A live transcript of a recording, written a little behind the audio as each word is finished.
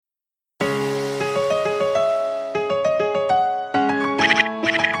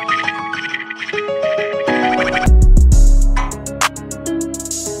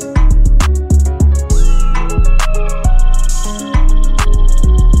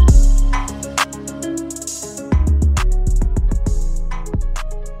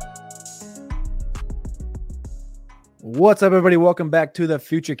What's up, everybody? Welcome back to the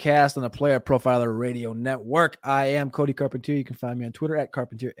Future Cast on the Player Profiler Radio Network. I am Cody Carpentier. You can find me on Twitter at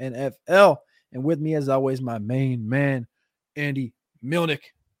Carpentier NFL. And with me, as always, my main man, Andy Milnick.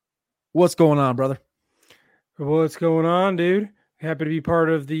 What's going on, brother? What's going on, dude? Happy to be part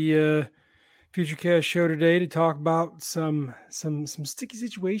of the Future Cast show today to talk about some sticky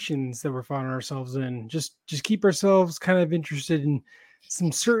situations that we're finding ourselves in. Just keep ourselves kind of interested in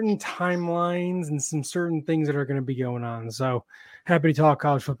some certain timelines and some certain things that are going to be going on. So happy to talk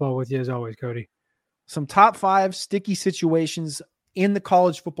college football with you as always, Cody. Some top 5 sticky situations in the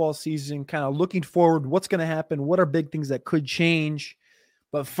college football season, kind of looking forward, what's going to happen, what are big things that could change.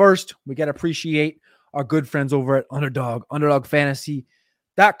 But first, we got to appreciate our good friends over at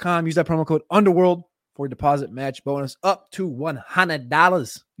UnderdogFantasy.com. Use that promo code Underworld for a deposit match bonus up to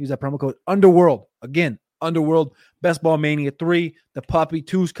 $100. Use that promo code Underworld. Again, Underworld, Best Ball Mania 3, the Puppy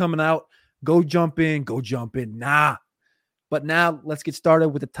 2's coming out. Go jump in. Nah. But now let's get started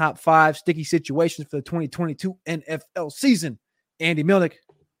with the top 5 sticky situations for the 2022 NFL season. Andy Milnick,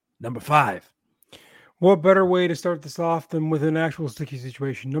 number 5. What better way to start this off than with an actual sticky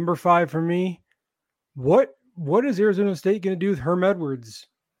situation? Number 5 for me. What is Arizona State going to do with Herm Edwards?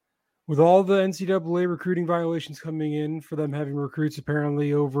 With all the NCAA recruiting violations coming in for them having recruits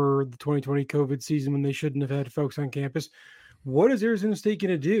apparently over the 2020 COVID season when they shouldn't have had folks on campus, what is Arizona State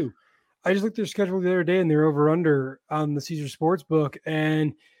going to do? I just looked at their schedule the other day and they're over under on the Caesar Sportsbook.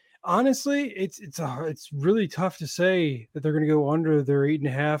 And honestly, it's really tough to say that they're going to go under their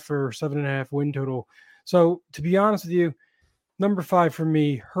 8.5 or 7.5 win total. So to be honest with you, number 5 for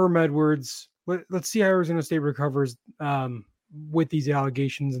me, Herm Edwards. Let's see how Arizona State recovers with these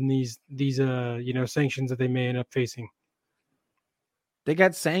allegations and these sanctions that they may end up facing. They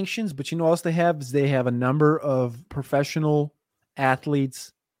got sanctions, but you know what else they have is they have a number of professional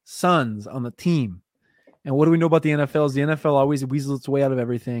athletes' sons on the team. And what do we know about the NFL? Is the NFL always weasels its way out of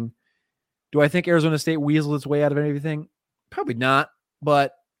everything. Do I think Arizona State weasels its way out of everything? Probably not.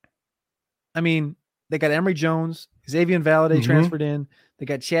 But, I mean, they got Emory Jones, Xavier Valade transferred in. They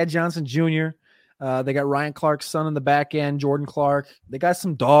got Chad Johnson Jr., they got Ryan Clark's son in the back end, Jordan Clark. They got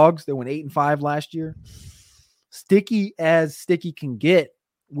some dogs. They went 8-5 last year. Sticky as sticky can get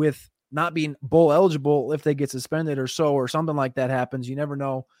with not being bowl eligible if they get suspended or something like that happens. You never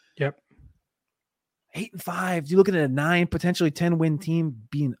know. Yep. 8-5. You're looking at a 9, potentially 10 win team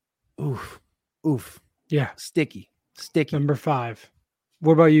being oof. Yeah. Sticky. Number 5.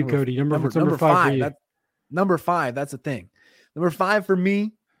 What about you, Cody? Number 5 for you. Number 5. That's the thing. Number 5 for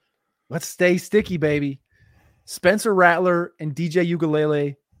me. Let's stay sticky, baby. Spencer Rattler and DJ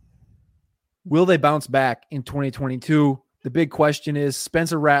Uiagalelei, will they bounce back in 2022? The big question is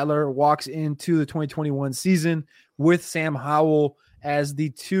Spencer Rattler walks into the 2021 season with Sam Howell as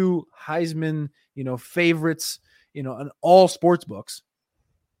the 2 Heisman, favorites, on all sports books,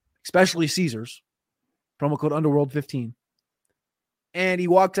 especially Caesars. Promo code Underworld15. And he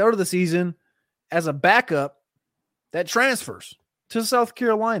walks out of the season as a backup that transfers to South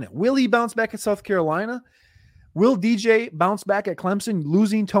Carolina. Will he bounce back at South Carolina? Will DJ bounce back at Clemson,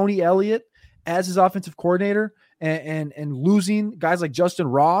 losing Tony Elliott as his offensive coordinator and losing guys like Justin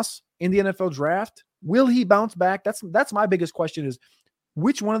Ross in the NFL draft? Will he bounce back? That's my biggest question is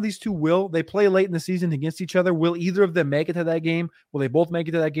which one of these 2 will? They play late in the season against each other. Will either of them make it to that game? Will they both make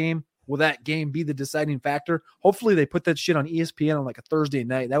it to that game? Will that game be the deciding factor? Hopefully they put that shit on ESPN on like a Thursday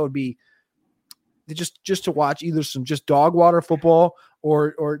night. That would be just to watch either some just dog water football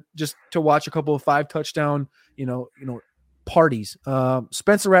or just to watch a couple of 5 touchdown, parties.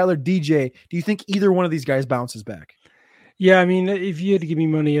 Spencer Rattler, DJ, do you think either one of these guys bounces back? Yeah, I mean, if you had to give me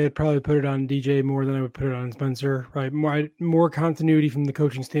money, I'd probably put it on DJ more than I would put it on Spencer, right? More continuity from the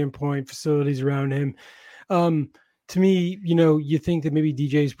coaching standpoint, facilities around him. To me, you think that maybe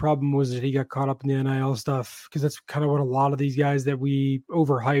DJ's problem was that he got caught up in the NIL stuff because that's kind of what a lot of these guys that we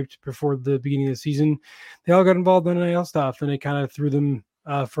overhyped before the beginning of the season, they all got involved in NIL stuff and it kind of threw them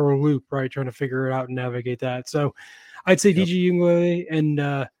for a loop, right? Trying to figure it out and navigate that. So I'd say DJ Uiagalelei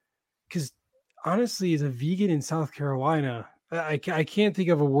and because honestly, as a vegan in South Carolina, I can't think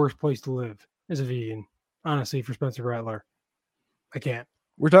of a worse place to live as a vegan, honestly, for Spencer Rattler. I can't.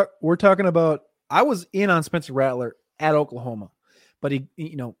 We're talking about, I was in on Spencer Rattler at Oklahoma, but he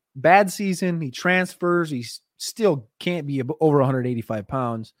bad season. He transfers. He still can't be over 185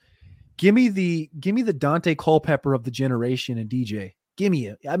 pounds. Give me the Dante Culpepper of the generation and DJ. Give me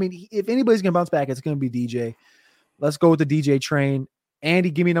it. I mean, if anybody's going to bounce back, it's going to be DJ. Let's go with the DJ train.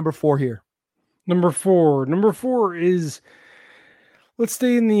 Andy, give me number 4 here. Number 4 is, let's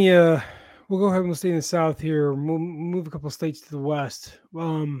stay in the, we'll go ahead and we'll stay in the South here. We'll move a couple of states to the West.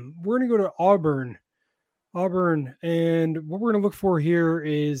 We're going to go to Auburn. Auburn. And what we're going to look for here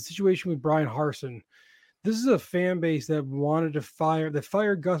is situation with Brian Harsin. This is a fan base that wanted to fired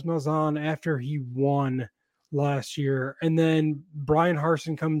Gus Malzahn after he won last year. And then Brian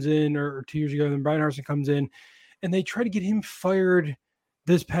Harsin comes in, or 2 years ago, and then Brian Harsin comes in, and they try to get him fired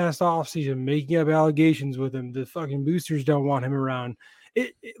this past offseason, making up allegations with him. The fucking boosters don't want him around.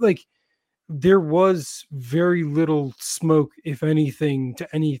 There was very little smoke, if anything, to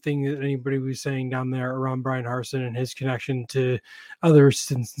anything that anybody was saying down there around Brian Harsin and his connection to other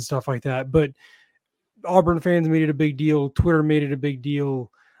assistants and stuff like that. But Auburn fans made it a big deal. Twitter made it a big deal.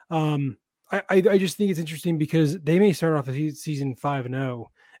 I just think it's interesting because they may start off the season 5-0.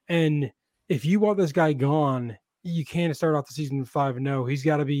 And if you want this guy gone, you can't start off the season 5-0. He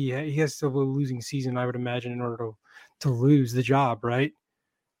has to have a losing season, I would imagine, in order to lose the job, right?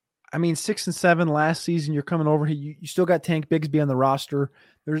 I mean, 6-7 last season. You're coming over here. You still got Tank Bigsby on the roster.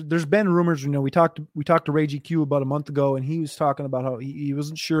 There's been rumors. We talked to Ray GQ about a month ago, and he was talking about how he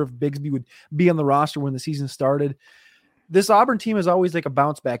wasn't sure if Bigsby would be on the roster when the season started. This Auburn team is always like a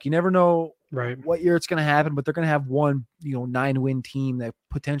bounce back. You never know what year it's going to happen, but they're going to have one 9-win team that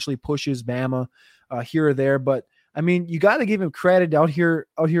potentially pushes Bama here or there. But I mean, you got to give him credit out here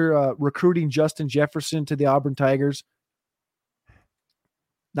recruiting Justin Jefferson to the Auburn Tigers.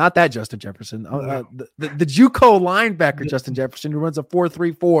 Not that Justin Jefferson, the JUCO linebacker Justin Jefferson, who runs a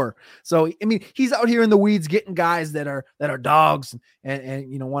 4.34. So I mean, he's out here in the weeds getting guys that are dogs and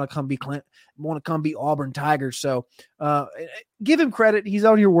want to come be Auburn Tigers. So give him credit. He's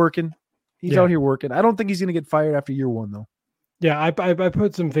out here working. Out here working. I don't think he's going to get fired after year one, though. Yeah, I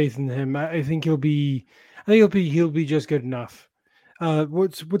put some faith in him. I think he'll be just good enough.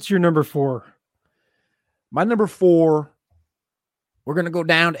 What's your number 4? My number 4. We're going to go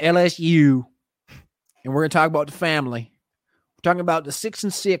down to LSU, and we're going to talk about the family. We're talking about the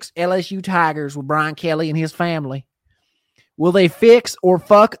 6-6 LSU Tigers with Brian Kelly and his family. Will they fix or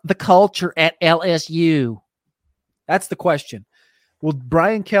fuck the culture at LSU? That's the question. Will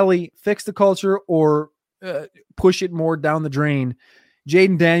Brian Kelly fix the culture or push it more down the drain?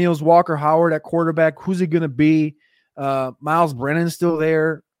 Jaden Daniels, Walker Howard at quarterback. Who's he going to be? Miles Brennan's still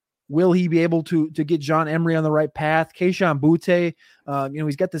there. Will he be able to get John Emery on the right path? Keishawn Butte,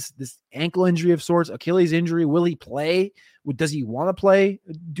 he's got this ankle injury of sorts, Achilles injury. Will he play? Does he want to play?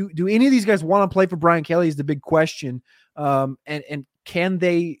 Do any of these guys want to play for Brian Kelly is the big question. And can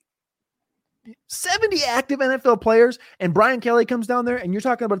they 70 active NFL players and Brian Kelly comes down there and you're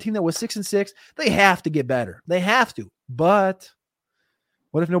talking about a team that was 6-6, they have to get better. They have to. But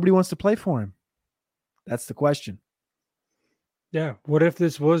what if nobody wants to play for him? That's the question. Yeah. What if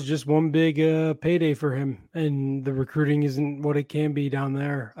this was just one big payday for him and the recruiting isn't what it can be down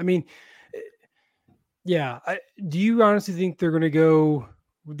there? I mean, yeah. Do you honestly think they're going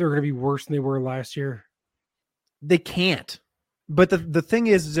to be worse than they were last year? They can't. But the thing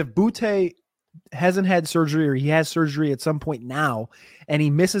is if Butte hasn't had surgery or he has surgery at some point now and he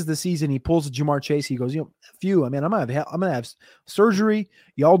misses the season, he pulls a Jamar Chase, he goes, I'm going to have surgery.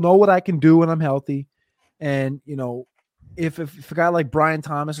 Y'all know what I can do when I'm healthy. And, if a guy like Brian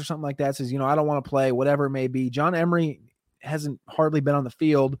Thomas or something like that says, I don't want to play, whatever it may be, John Emery hasn't hardly been on the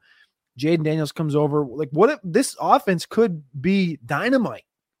field. Jaden Daniels comes over. Like, what if this offense could be dynamite?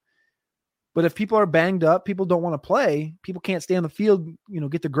 But if people are banged up, people don't want to play, people can't stay on the field,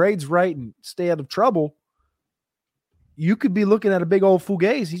 get the grades right and stay out of trouble. You could be looking at a big old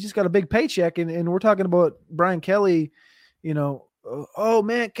Fugaze. He's just got a big paycheck. And we're talking about Brian Kelly, oh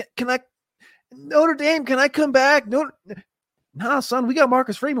man, can I, Notre Dame, can I come back? No, nah, son, we got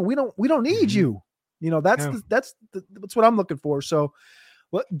Marcus Freeman. We don't need you. That's what I'm looking for. So,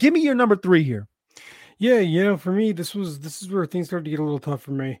 give me your number 3 here. Yeah, for me, this is where things started to get a little tough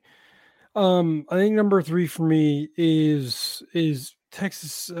for me. I think number 3 for me is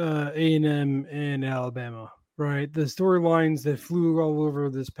Texas A&M and Alabama. Right, the storylines that flew all over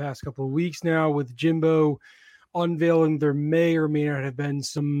this past couple of weeks now with Jimbo unveiling there may or may not have been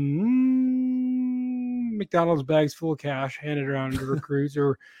some McDonald's bags full of cash handed around to recruits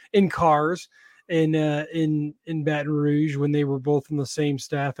or in cars in Baton Rouge when they were both on the same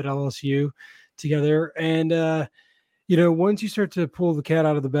staff at LSU together. And, once you start to pull the cat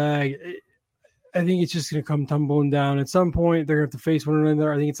out of the bag, I think it's just going to come tumbling down. At some point, they're going to have to face one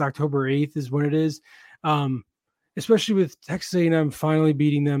another. I think it's October 8th is when it is. Especially with Texas A&M finally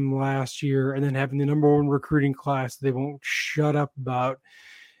beating them last year and then having the number 1 recruiting class they won't shut up about.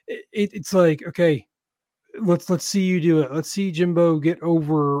 It's like, okay, let's see you do it. Let's see Jimbo get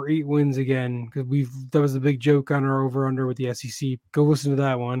over 8 wins again, because that was the big joke on our over-under with the SEC. Go listen to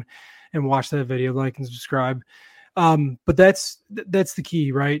that one and watch that video, like and subscribe. But that's the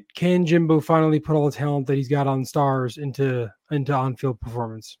key, right? Can Jimbo finally put all the talent that he's got on Stars into on-field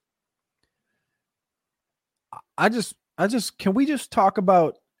performance? I just can we just talk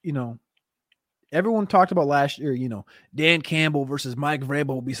about, everyone talked about last year, Dan Campbell versus Mike Vrabel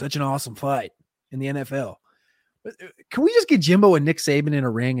will be such an awesome fight in the NFL. Can we just get Jimbo and Nick Saban in a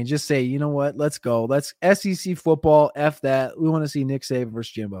ring and just say, you know what, let's go. Let's SEC football. F that. We want to see Nick Saban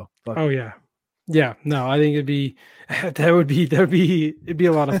versus Jimbo. Fuck it. Yeah. Yeah. No, I think it'd be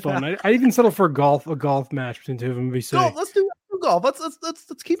a lot of fun. I even settle for a golf match between two of them would be sick. Let's do golf.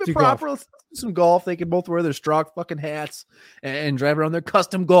 Let's keep it proper. Let's do some golf. They can both wear their Strock fucking hats and drive around their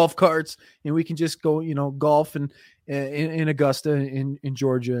custom golf carts, and we can just go, golf in Augusta in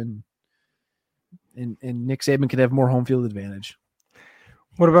Georgia, and Nick Saban can have more home field advantage.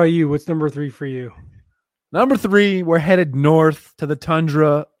 What about you? What's number 3 for you? Number 3, we're headed north to the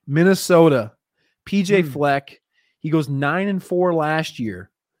tundra, Minnesota. PJ Fleck. He goes 9-4 last year,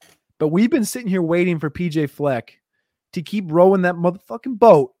 but we've been sitting here waiting for PJ Fleck to keep rowing that motherfucking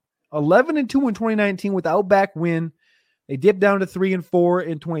boat. 11-2 in 2019 with Outback win. They dipped down to 3-4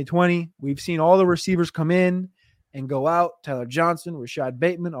 in 2020. We've seen all the receivers come in and go out. Tyler Johnson, Rashad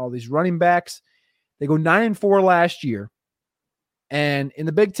Bateman, all these running backs. They go 9-4 last year. And in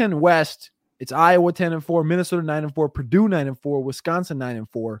the Big Ten West, it's Iowa 10-4, Minnesota 9-4, Purdue 9-4, Wisconsin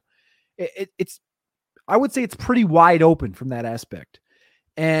 9-4. It's I would say it's pretty wide open from that aspect.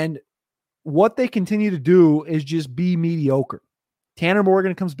 And what they continue to do is just be mediocre. Tanner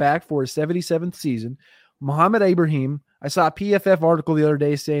Morgan comes back for his 77th season. Mohamed Ibrahim, I saw a PFF article the other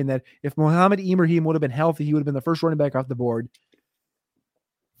day saying that if Mohamed Ibrahim would have been healthy, he would have been the first running back off the board.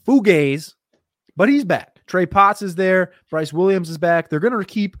 Fugaze, but he's back. Trey Potts is there. Bryce Williams is back. They're going to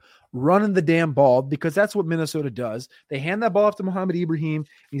keep running the damn ball because that's what Minnesota does. They hand that ball off to Mohamed Ibrahim.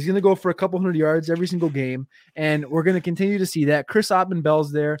 He's going to go for a couple hundred yards every single game, and we're going to continue to see that. Chris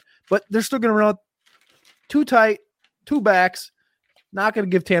Ottman-Bell's there, but they're still going to run too tight, two backs, not going to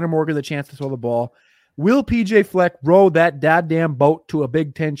give Tanner Morgan the chance to throw the ball. Will PJ Fleck row that goddamn boat to a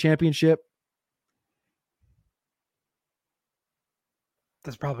Big Ten championship?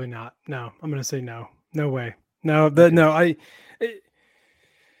 That's probably not. No, I'm going to say no. No way. No.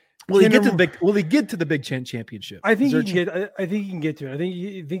 Will he get to the Big Ten championship? I think he can get to it. I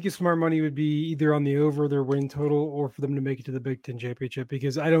think his smart money would be either on the over their win total or for them to make it to the Big Ten championship,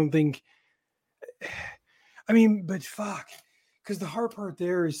 because I don't think. I mean, but fuck, because the hard part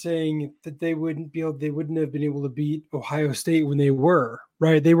there is saying that they wouldn't have been able to beat Ohio State when they were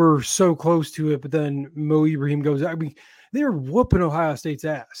right. They were so close to it, but then Mo Ibrahim goes. I mean, they were whooping Ohio State's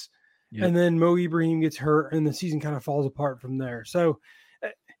ass, and then Mo Ibrahim gets hurt, and the season kind of falls apart from there. So.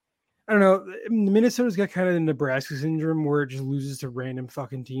 I don't know. Minnesota's got kind of the Nebraska syndrome where it just loses to random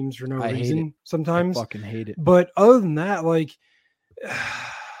fucking teams for no reason sometimes. I fucking hate it. But other than that, like,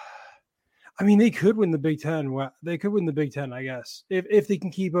 I mean, they could win the Big Ten. They could win the Big Ten, I guess. If they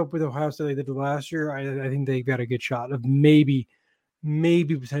can keep up with Ohio State like they did last year, I think they've got a good shot of maybe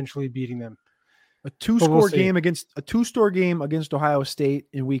potentially beating them. A two-score game against Ohio State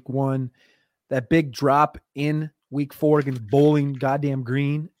in week 1. That big drop in week 4 against Bowling goddamn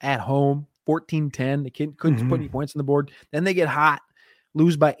Green at home, 14-10. They couldn't put any points on the board. Then they get hot,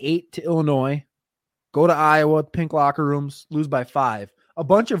 lose by 8 to Illinois, go to Iowa, pink locker rooms, lose by 5. A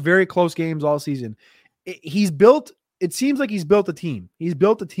bunch of very close games all season. It seems like he's built a team. He's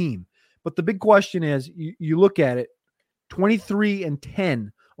built a team. But the big question is, you look at it,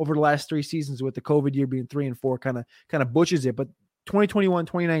 23-10 over the last 3 seasons, with the COVID year being 3-4 kind of butches it. But 2021,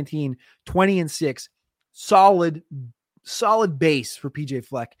 2019, 20-6. Solid base for PJ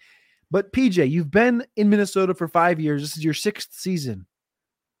Fleck. But PJ, you've been in Minnesota for 5 years. This is your 6th season.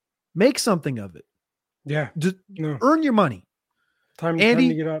 Make something of it. Yeah. Just earn your money. Time Andy,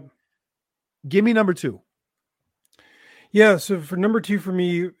 to get up. Give me number 2. Yeah, so for number 2 for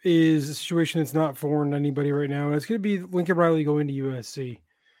me is a situation that's not foreign to anybody right now. It's going to be Lincoln Riley going to USC.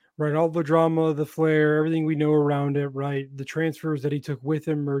 Right, all the drama, the flair, everything we know around it, right? The transfers that he took with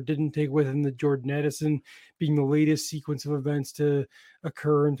him or didn't take with him, the Jordan Addison being the latest sequence of events to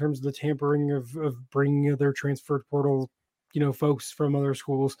occur in terms of the tampering of bringing other transfer portal, folks from other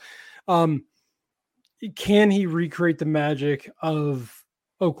schools. Can he recreate the magic of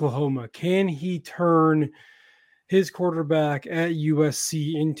Oklahoma? Can he turn his quarterback at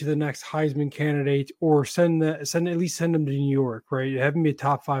USC into the next Heisman candidate, or send him to New York, right? Have him be a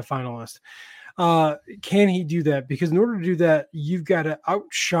top 5 finalist. Can he do that? Because in order to do that, you've got to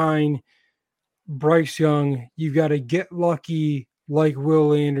outshine Bryce Young. You've got to get lucky like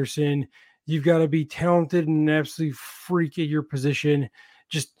Will Anderson. You've got to be talented and an absolute freak at your position.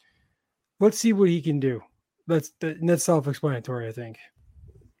 Just let's see what he can do. That's self-explanatory, I think.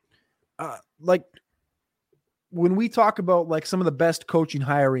 Like when we talk about like some of the best coaching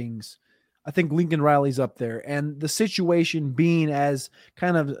hirings, I think Lincoln Riley's up there, and the situation being as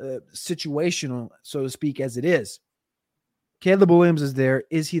kind of situational, so to speak, as it is. Caleb Williams is there.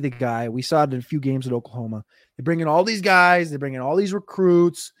 Is he the guy? We saw it in a few games at Oklahoma. They bring in all these guys. They bring in all these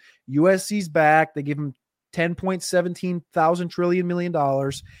recruits. USC's back. They give him $10.17 trillion million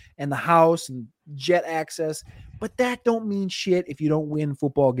and the house and jet access. But that don't mean shit if you don't win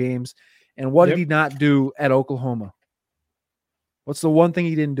football games. And what did he not do at Oklahoma? What's the one thing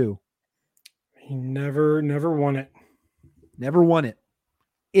he didn't do? He never won it. Never won it.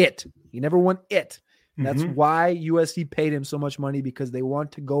 He never won it. That's why USC paid him so much money, because they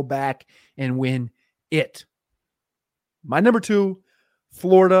want to go back and win it. My number 2,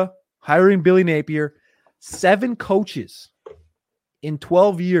 Florida, hiring Billy Napier. 7 coaches in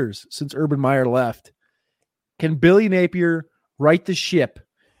 12 years since Urban Meyer left. Can Billy Napier right the ship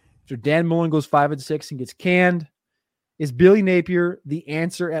after Dan Mullen goes 5-6 and gets canned? Is Billy Napier the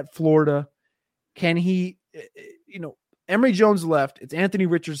answer at Florida? Can he, Emory Jones left. It's Anthony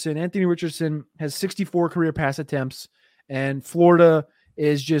Richardson. Anthony Richardson has 64 career pass attempts, and Florida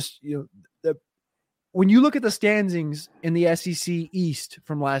is just, when you look at the standings in the SEC East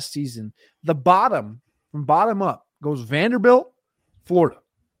from last season, the bottom, from bottom up, goes Vanderbilt, Florida.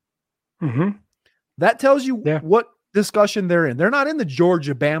 That tells you what discussion they're in. They're not in the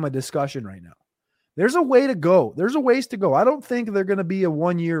Georgia-Bama discussion right now. There's a way to go. There's a ways to go. I don't think they're going to be a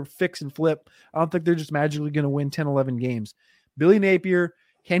one-year fix and flip. I don't think they're just magically going to win 10, 11 games. Billy Napier,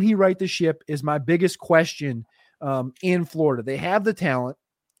 can he right the ship, is my biggest question in Florida. They have the talent.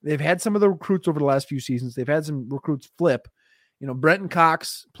 They've had some of the recruits over the last few seasons. They've had some recruits flip. Brenton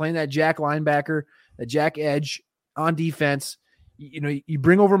Cox playing that jack linebacker, that jack edge on defense. You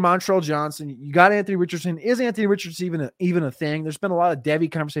bring over Montrell Johnson. You got Anthony Richardson. Is Anthony Richardson even a thing? There's been a lot of Devy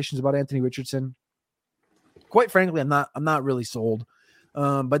conversations about Anthony Richardson. Quite frankly, I'm not really sold.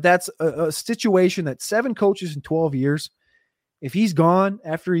 But that's a situation that 7 coaches in 12 years. If he's gone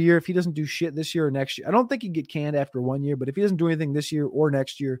after a year, if he doesn't do shit this year or next year, I don't think he'd get canned after 1 year, but if he doesn't do anything this year or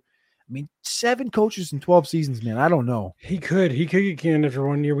next year, 7 coaches in 12 seasons, man, I don't know. He could get canned after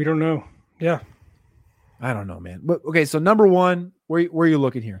 1 year. We don't know. Yeah. I don't know, man. But okay, so number 1, where are you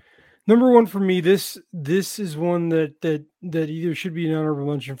looking here? Number 1 for me, this is one that either should be an honorable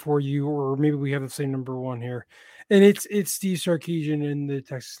mention for you, or maybe we have the same number 1 here, and it's Steve Sarkisian and the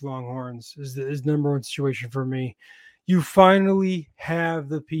Texas Longhorns is number 1 situation for me. You finally have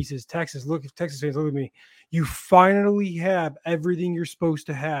the pieces. Texas fans, look at me. You finally have everything you're supposed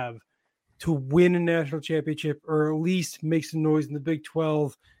to have to win a national championship, or at least make some noise in the Big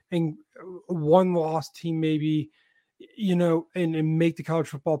 12 and one loss team maybe. And make the college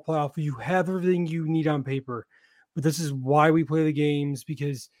football playoff. You have everything you need on paper, but this is why we play the games,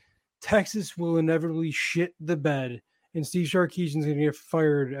 because Texas will inevitably shit the bed, and Steve Sarkisian's going to get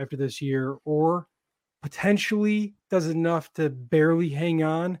fired after this year, or potentially does enough to barely hang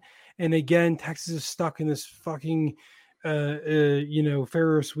on. And again, Texas is stuck in this fucking,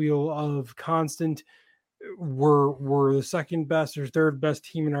 Ferris wheel of constant. We're the second best or third best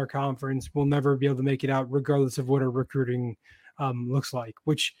team in our conference. We'll never be able to make it out, regardless of what our recruiting looks like.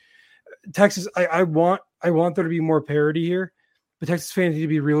 Which Texas, I want there to be more parity here, but Texas fans need to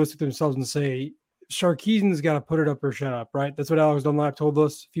be realistic themselves and say Sarkisian's got to put it up or shut up. Right? That's what Alex Dunlap told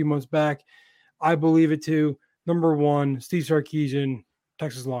us a few months back. I believe it too. Number 1, Steve Sarkisian,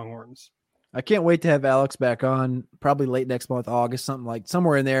 Texas Longhorns. I can't wait to have Alex back on, probably late next month, August,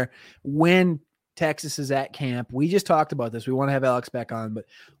 somewhere in there, when Texas is at camp. We just talked about this. We want to have Alex back on, but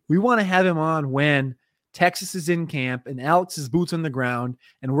we want to have him on when Texas is in camp and Alex's boots on the ground,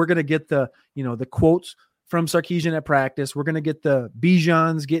 and we're going to get the quotes from Sarkisian at practice. We're going to get the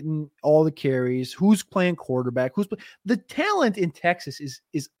Bijan's getting all the carries, who's playing quarterback, the talent in Texas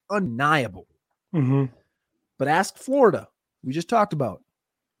is undeniable. But ask Florida. We just talked about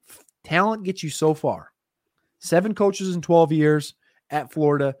talent gets you so far. 7 coaches in 12 years at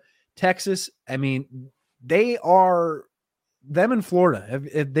Florida. Texas, them in Florida,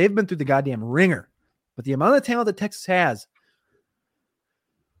 they've been through the goddamn ringer. But the amount of talent that Texas has,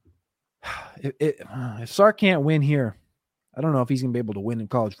 if Sark can't win here, I don't know if he's going to be able to win in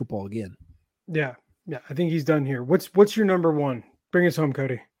college football again. Yeah, I think he's done here. What's your number 1? Bring us home,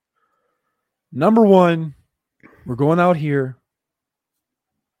 Cody. Number 1, we're going out here.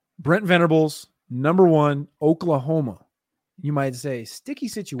 Brent Venables, number 1, Oklahoma. You might say, sticky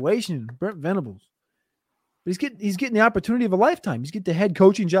situation, Brent Venables. But he's getting the opportunity of a lifetime. He's getting the head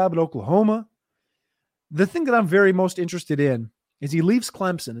coaching job at Oklahoma. The thing that I'm very most interested in is he leaves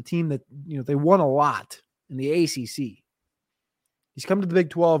Clemson, a team that, they won a lot in the ACC. He's come to the Big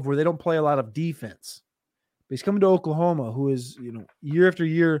 12 where they don't play a lot of defense. But he's coming to Oklahoma, who is, year after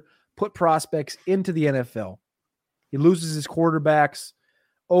year put prospects into the NFL. He loses his quarterbacks.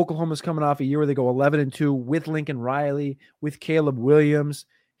 Oklahoma's coming off a year where they go 11-2 with Lincoln Riley, with Caleb Williams.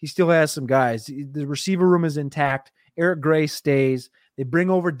 He still has some guys. The receiver room is intact. Eric Gray stays. They bring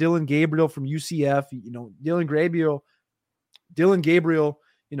over Dylan Gabriel from UCF. Dylan Gabriel,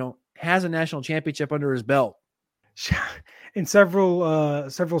 has a national championship under his belt. And several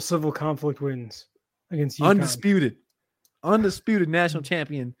civil conflict wins against UConn. Undisputed national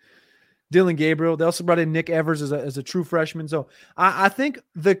champion Dylan Gabriel. They also brought in Nick Evers as a true freshman. So I think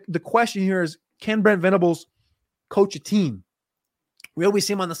the question here is, can Brent Venables coach a team? We always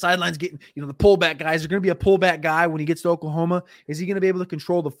see him on the sidelines getting, the pullback guys. There's going to be a pullback guy when he gets to Oklahoma. Is he going to be able to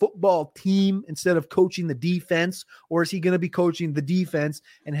control the football team instead of coaching the defense? Or is he going to be coaching the defense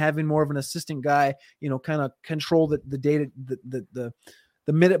and having more of an assistant guy, kind of control the data, the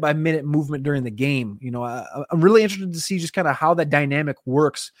minute by minute movement during the game? I'm really interested to see just kind of how that dynamic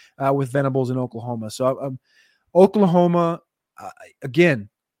works with Venables in Oklahoma. So Oklahoma, again,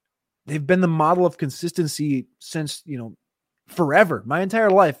 they've been the model of consistency since, forever. My entire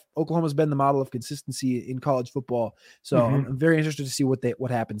life, Oklahoma's been the model of consistency in college football. So I'm very interested to see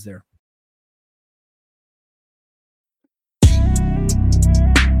what happens there.